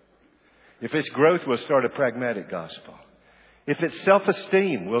 If it's growth, we'll start a pragmatic gospel. If it's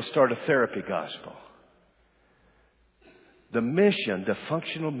self-esteem, we'll start a therapy gospel. The mission, the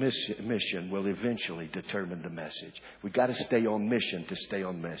functional mission will eventually determine the message. We've got to stay on mission to stay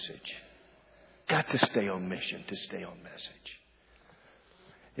on message. Got to stay on mission to stay on message.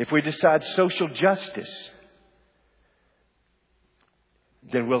 If we decide social justice,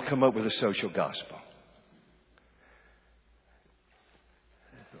 then we'll come up with a social gospel.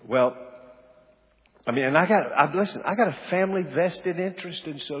 Well, I mean, and I got a family vested interest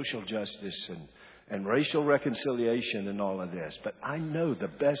in social justice and racial reconciliation and all of this. But I know the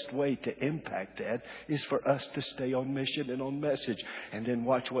best way to impact that is for us to stay on mission and on message, and then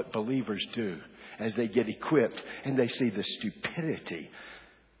watch what believers do as they get equipped and they see the stupidity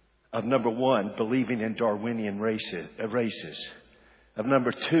of, number 1, believing in Darwinian races. Of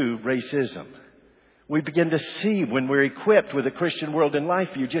number 2, racism. We begin to see when we're equipped with a Christian world and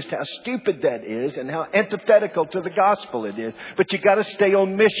life view just how stupid that is and how antithetical to the gospel it is. But you got to stay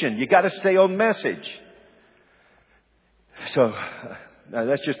on mission. You got to stay on message. So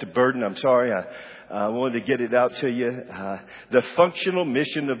that's just a burden. I'm sorry. I wanted to get it out to you. The functional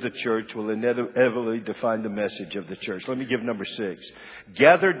mission of the church will inevitably define the message of the church. Let me give number 6.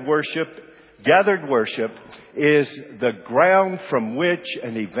 Gathered worship is the ground from which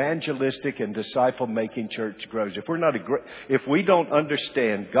an evangelistic and disciple-making church grows. If we don't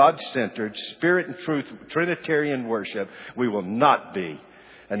understand God-centered, Spirit and truth, Trinitarian worship, we will not be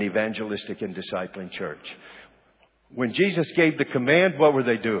an evangelistic and discipling church. When Jesus gave the command, what were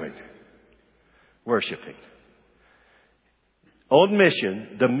they doing? Worshiping. On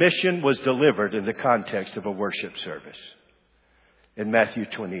mission, the mission was delivered in the context of a worship service in Matthew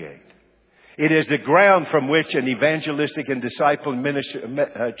 28. It is the ground from which an evangelistic and disciple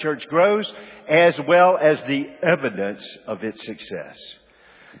church grows, as well as the evidence of its success.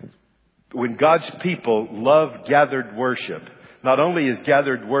 When God's people love gathered worship, not only is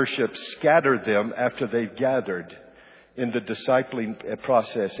gathered worship scatter them after they've gathered in the discipling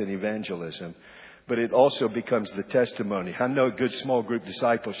process in evangelism, but it also becomes the testimony. I know good small group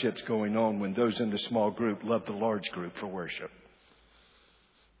discipleship's going on when those in the small group love the large group for worship.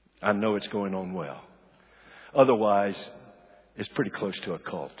 I know it's going on well. Otherwise, it's pretty close to a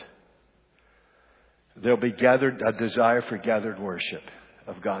cult. There'll be a desire for gathered worship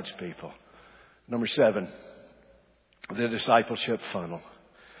of God's people. Number 7, the discipleship funnel.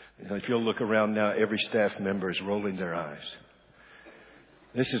 If you'll look around now, every staff member is rolling their eyes.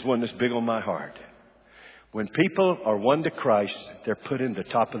 This is one that's big on my heart. When people are won to Christ, they're put in the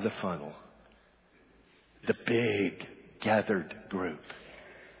top of the funnel. The big gathered group.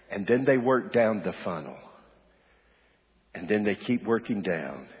 And then they work down the funnel. And then they keep working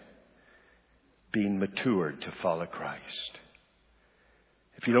down, being matured to follow Christ.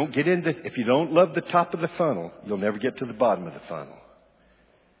 If you don't love the top of the funnel, you'll never get to the bottom of the funnel.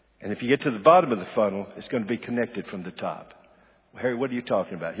 And if you get to the bottom of the funnel, it's going to be connected from the top. Well, Harry, what are you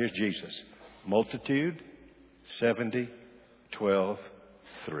talking about? Here's Jesus. Multitude, 70, 12,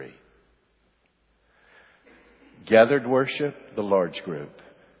 3. Gathered worship, the large group.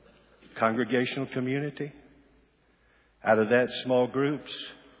 Congregational community. Out of that, small groups.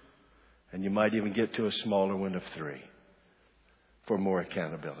 And you might even get to a smaller one of 3. For more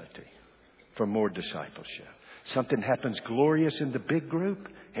accountability. For more discipleship. Something happens glorious in the big group.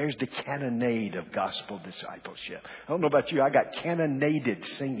 Here's the cannonade of gospel discipleship. I don't know about you. I got cannonaded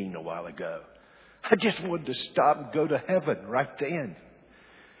singing a while ago. I just wanted to stop and go to heaven right then.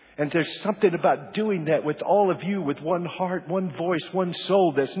 And there's something about doing that with all of you, with one heart, one voice, one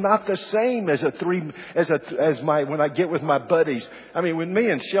soul, that's not the same as when I get with my buddies. I mean, when me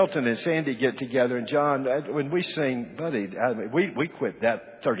and Shelton and Sandy get together, and John, when we sing, buddy, we quit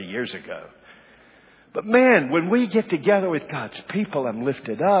that 30 years ago. But man, when we get together with God's people, I'm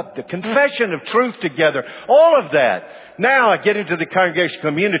lifted up. The confession of truth together, all of that. Now I get into the congregation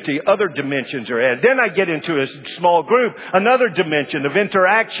community, other dimensions are added. Then I get into a small group, another dimension of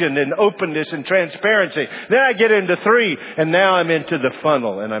interaction and openness and transparency. Then I get into 3, and now I'm into the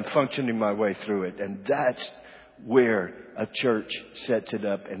funnel, and I'm functioning my way through it. And that's where a church sets it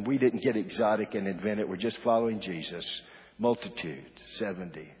up. And we didn't get exotic and invent it. We're just following Jesus. Multitude,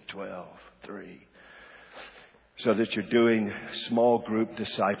 70, 12, 3. So that you're doing small group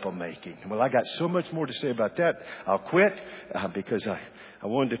disciple making. Well, I got so much more to say about that. I'll quit because I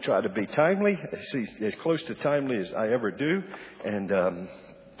wanted to try to be timely, as close to timely as I ever do, and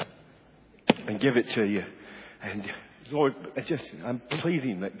give it to you. And Lord, I'm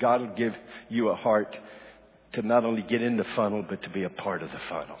pleading that God will give you a heart to not only get in the funnel, but to be a part of the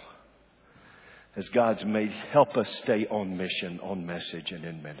funnel. As God's made, help us stay on mission, on message, and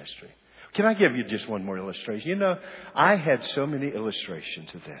in ministry. Can I give you just one more illustration? You know, I had so many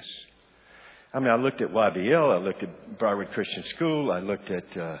illustrations of this. I mean, I looked at YBL. I looked at Briarwood Christian School. I looked at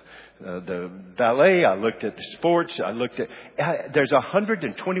the ballet. I looked at the sports. There's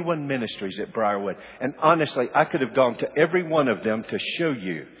 121 ministries at Briarwood. And honestly, I could have gone to every one of them to show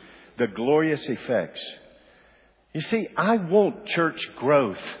you the glorious effects. You see, I want church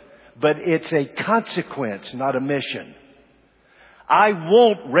growth, but it's a consequence, not a mission. I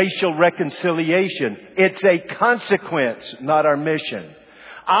want racial reconciliation. It's a consequence, not our mission.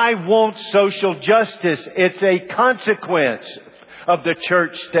 I want social justice. It's a consequence of the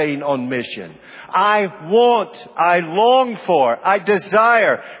church staying on mission. I long for, I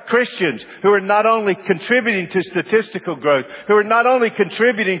desire Christians who are not only contributing to statistical growth, who are not only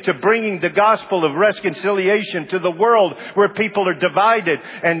contributing to bringing the gospel of reconciliation to the world where people are divided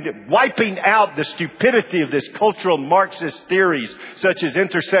and wiping out the stupidity of this cultural Marxist theories such as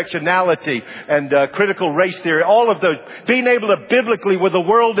intersectionality and critical race theory, all of those, being able to biblically with the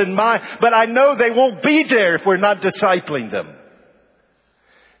world in mind. But I know they won't be there if we're not discipling them.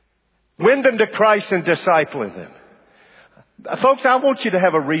 Win them to Christ and discipling them. Folks, I want you to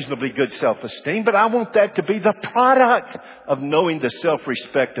have a reasonably good self-esteem, but I want that to be the product of knowing the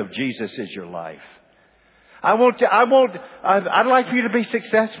self-respect of Jesus is your life. I'd like for you to be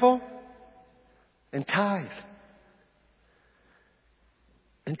successful and tithe.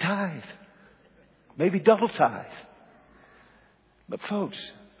 And tithe. Maybe double tithe. But folks,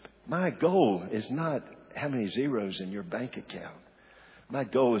 my goal is not how many zeros in your bank account. My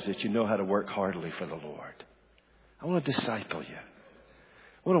goal is that you know how to work heartily for the Lord. I want to disciple you.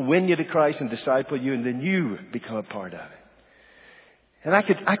 I want to win you to Christ and disciple you, and then you become a part of it. And I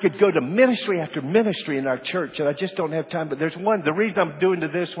could go to ministry after ministry in our church, and I just don't have time. But there's one. The reason I'm doing to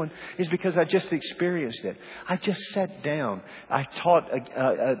this one is because I just experienced it. I just sat down. I taught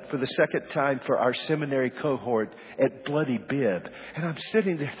for the second time for our seminary cohort at Bloody Bib. And I'm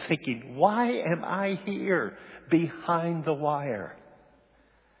sitting there thinking, why am I here behind the wire?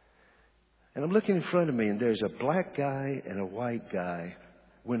 And I'm looking in front of me, and there's a black guy and a white guy,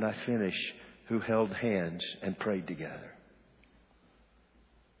 when I finish, who held hands and prayed together.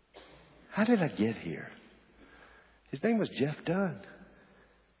 How did I get here? His name was Jeff Dunn.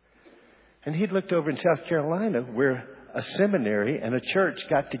 And he'd looked over in South Carolina where a seminary and a church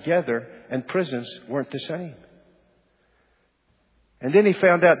got together and prisons weren't the same. And then he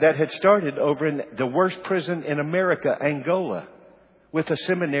found out that had started over in the worst prison in America, Angola, with a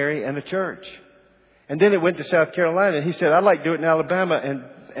seminary and a church. And then it went to South Carolina. And he said, I'd like to do it in Alabama.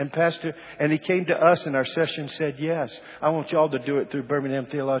 And Pastor, and he came to us in our session and said, yes, I want y'all to do it through Birmingham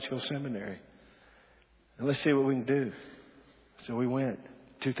Theological Seminary. And let's see what we can do. So we went,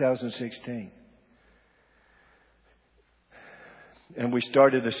 2016. And we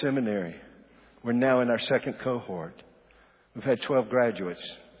started a seminary. We're now in our second cohort. We've had 12 graduates,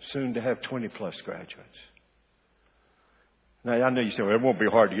 soon to have 20 plus graduates. Now, I know you say, well, it won't be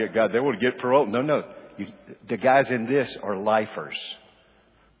hard to get God. They want to get parole. No. The guys in this are lifers.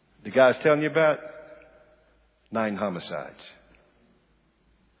 The guy I was telling you about, 9 homicides.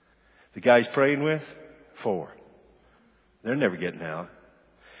 The guy he's praying with, 4. They're never getting out.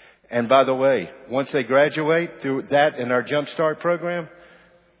 And by the way, once they graduate through that in our Jump Start program,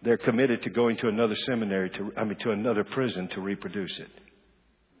 they're committed to going to another seminary, to another prison to reproduce it.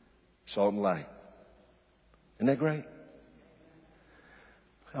 Salt and light. Isn't that great?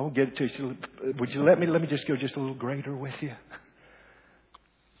 I won't get it to you. Would you let me just go just a little greater with you?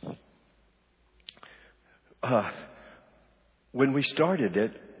 When we started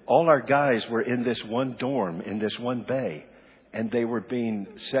it, all our guys were in this one dorm, in this one bay, and they were being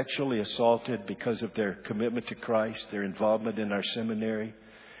sexually assaulted because of their commitment to Christ, their involvement in our seminary.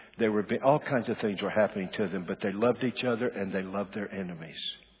 All kinds of things were happening to them, but they loved each other and they loved their enemies.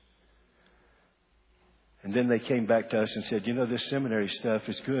 And then they came back to us and said, this seminary stuff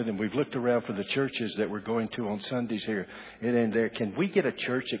is good. And we've looked around for the churches that we're going to on Sundays here. It ain't there. Can we get a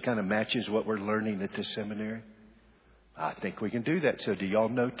church that kind of matches what we're learning at this seminary? I think we can do that. So do y'all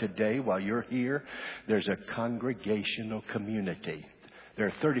know today, while you're here, there's a congregational community. There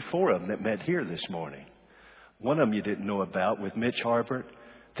are 34 of them that met here this morning. One of them you didn't know about with Mitch Harbert.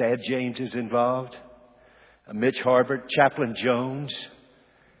 Thad James is involved. Mitch Harbert, Chaplain Jones.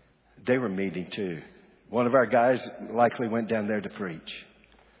 They were meeting too. One of our guys likely went down there to preach.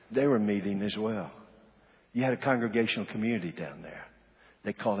 They were meeting as well. You had a congregational community down there.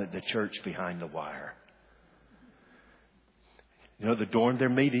 They call it the church behind the wire. The dorm they're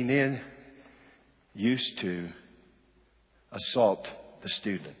meeting in used to assault the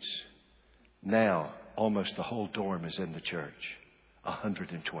students. Now, almost the whole dorm is in the church.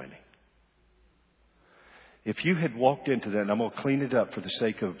 120. If you had walked into that, and I'm going to clean it up for the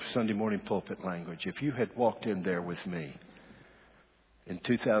sake of Sunday morning pulpit language. If you had walked in there with me in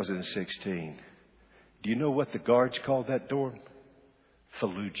 2016, do you know what the guards called that dorm?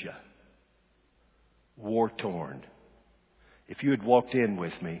 Fallujah. War-torn. If you had walked in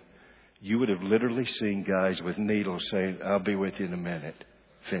with me, you would have literally seen guys with needles saying, "I'll be with you in a minute,"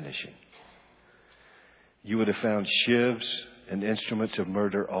 finishing. You would have found shivs and instruments of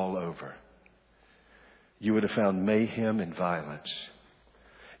murder all over. You would have found mayhem and violence.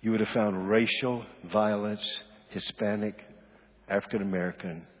 You would have found racial violence, Hispanic, African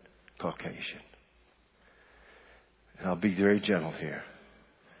American, Caucasian. And I'll be very gentle here.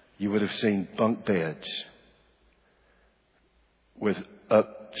 You would have seen bunk beds with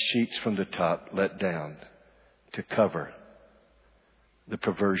sheets from the top let down to cover the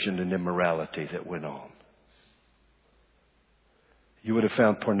perversion and immorality that went on. You would have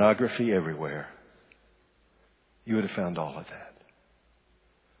found pornography everywhere. You would have found all of that.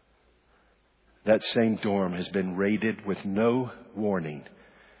 That same dorm has been raided with no warning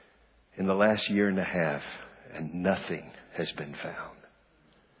in the last year and a half, and nothing has been found.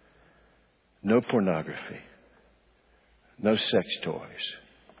 No pornography. No sex toys.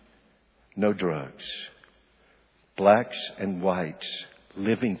 No drugs. Blacks and whites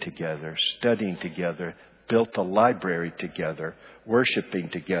living together, studying together, built a library together, worshiping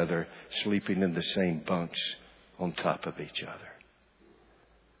together, sleeping in the same bunks on top of each other.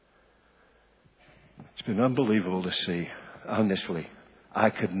 It's been unbelievable to see. Honestly, I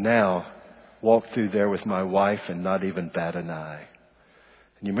could now walk through there with my wife and not even bat an eye.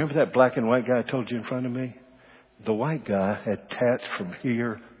 And you remember that black and white guy I told you in front of me? The white guy had tats from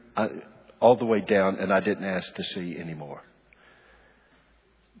here all the way down, and I didn't ask to see anymore.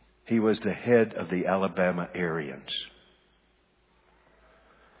 He was the head of the Alabama Aryans.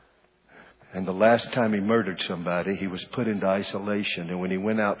 And the last time he murdered somebody, he was put into isolation. And when he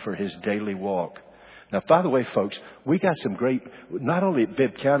went out for his daily walk. Now, by the way, folks, we got some great, not only at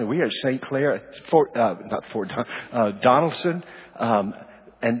Bibb County, we are at St. Clair, Donaldson.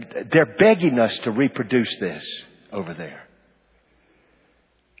 And they're begging us to reproduce this over there.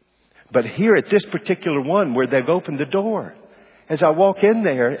 But here at this particular one where they've opened the door, as I walk in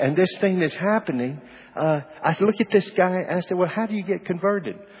there and this thing is happening, I look at this guy and I said, "Well, how do you get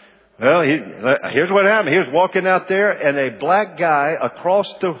converted?" Well, here's what happened. He was walking out there and a black guy across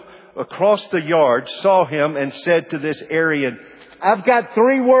the yard saw him and said to this Aryan, "I've got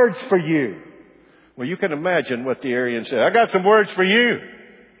 3 words for you." Well, you can imagine what the Aryan said. "I got some words for you."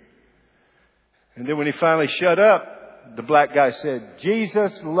 And then when he finally shut up, the black guy said,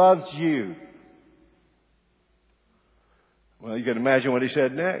 "Jesus loves you." Well, you can imagine what he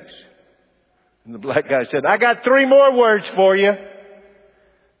said next. And the black guy said, "I got 3 more words for you."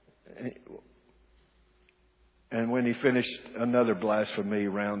 And when he finished another blasphemy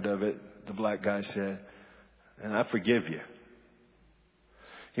round of it, the black guy said, "And I forgive you."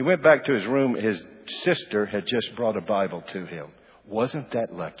 He went back to his room. His sister had just brought a Bible to him. Wasn't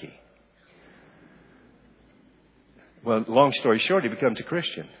that lucky? Well, long story short, he becomes a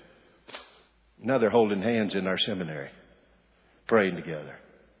Christian. Now they're holding hands in our seminary, praying together.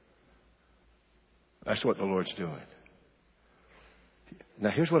 That's what the Lord's doing. Now,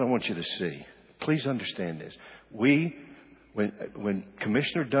 here's what I want you to see. Please understand this. When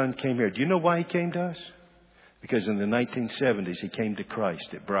Commissioner Dunn came here, do you know why he came to us? Because in the 1970s, he came to Christ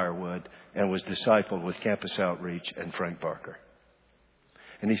at Briarwood and was discipled with Campus Outreach and Frank Barker.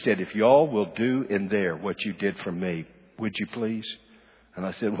 And he said, if y'all will do in there what you did for me, would you please? And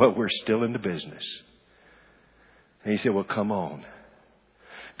I said, well, we're still in the business. And he said, well, come on.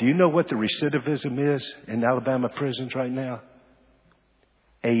 Do you know what the recidivism is in Alabama prisons right now?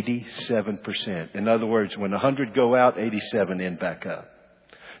 87%. In other words, when 100 go out, 87 in back up.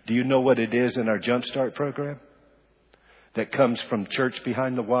 Do you know what it is in our Jump Start program? That comes from Church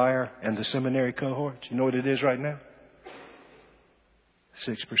Behind the Wire and the seminary cohorts. You know what it is right now?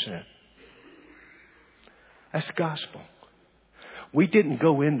 6%. That's the gospel. We didn't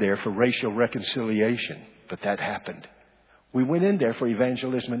go in there for racial reconciliation, but that happened. We went in there for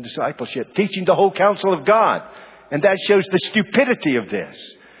evangelism and discipleship, teaching the whole counsel of God. And that shows the stupidity of this.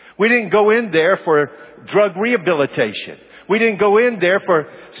 We didn't go in there for drug rehabilitation. We didn't go in there for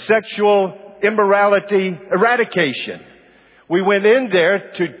sexual immorality eradication. We went in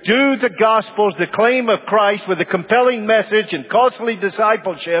there to do the Gospels, the claim of Christ with a compelling message and costly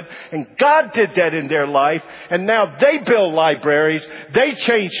discipleship. And God did that in their life. And now they build libraries. They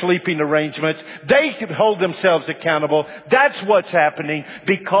change sleeping arrangements. They hold themselves accountable. That's what's happening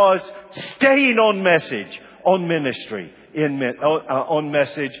because staying on message, on ministry, on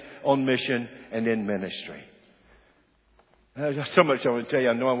message, on mission, and in ministry. There's so much I want to tell you.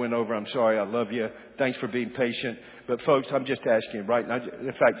 I know I went over. I'm sorry. I love you. Thanks for being patient. But folks, I'm just asking you right now.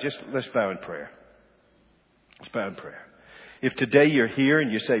 In fact, let's bow in prayer. Let's bow in prayer. If today you're here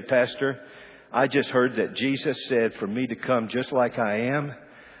and you say, Pastor, I just heard that Jesus said for me to come just like I am.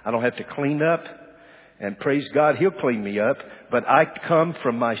 I don't have to clean up. And praise God, He'll clean me up. But I come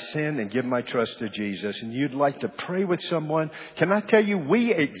from my sin and give my trust to Jesus. And you'd like to pray with someone. Can I tell you,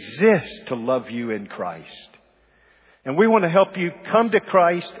 we exist to love you in Christ. And we want to help you come to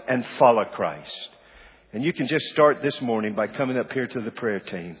Christ and follow Christ. And you can just start this morning by coming up here to the prayer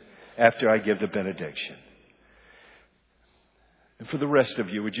team after I give the benediction. And for the rest of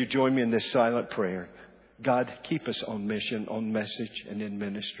you, would you join me in this silent prayer? God, keep us on mission, on message, and in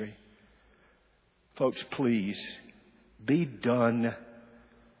ministry. Folks, please, be done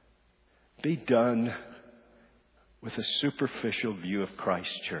with a superficial view of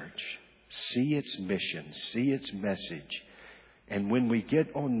Christ's church. See its mission, see its message. And when we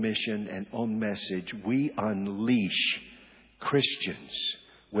get on mission and on message, we unleash Christians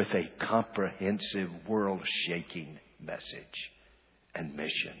with a comprehensive, world-shaking message and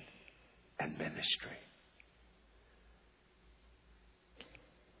mission and ministry.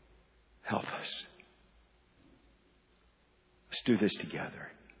 Help us. Let's do this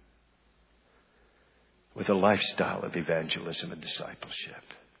together with a lifestyle of evangelism and discipleship.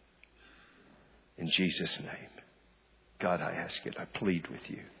 In Jesus' name. God, I ask it. I plead with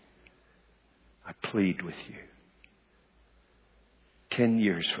you. I plead with you. 10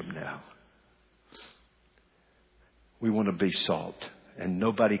 years from now, we want to be salt. And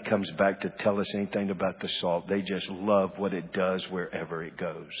nobody comes back to tell us anything about the salt. They just love what it does wherever it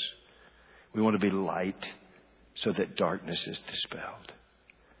goes. We want to be light so that darkness is dispelled.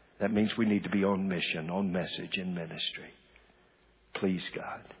 That means we need to be on mission, on message, in ministry. Please,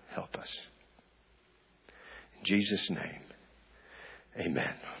 God, help us. In Jesus' name,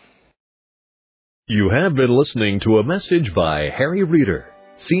 amen. You have been listening to a message by Harry Reeder,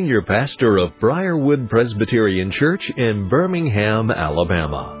 Senior Pastor of Briarwood Presbyterian Church in Birmingham,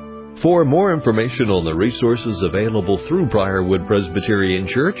 Alabama. For more information on the resources available through Briarwood Presbyterian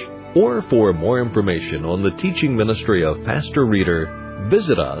Church, or for more information on the teaching ministry of Pastor Reeder,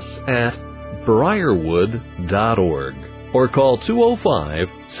 visit us at briarwood.org or call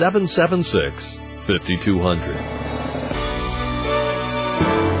 205-776-5200.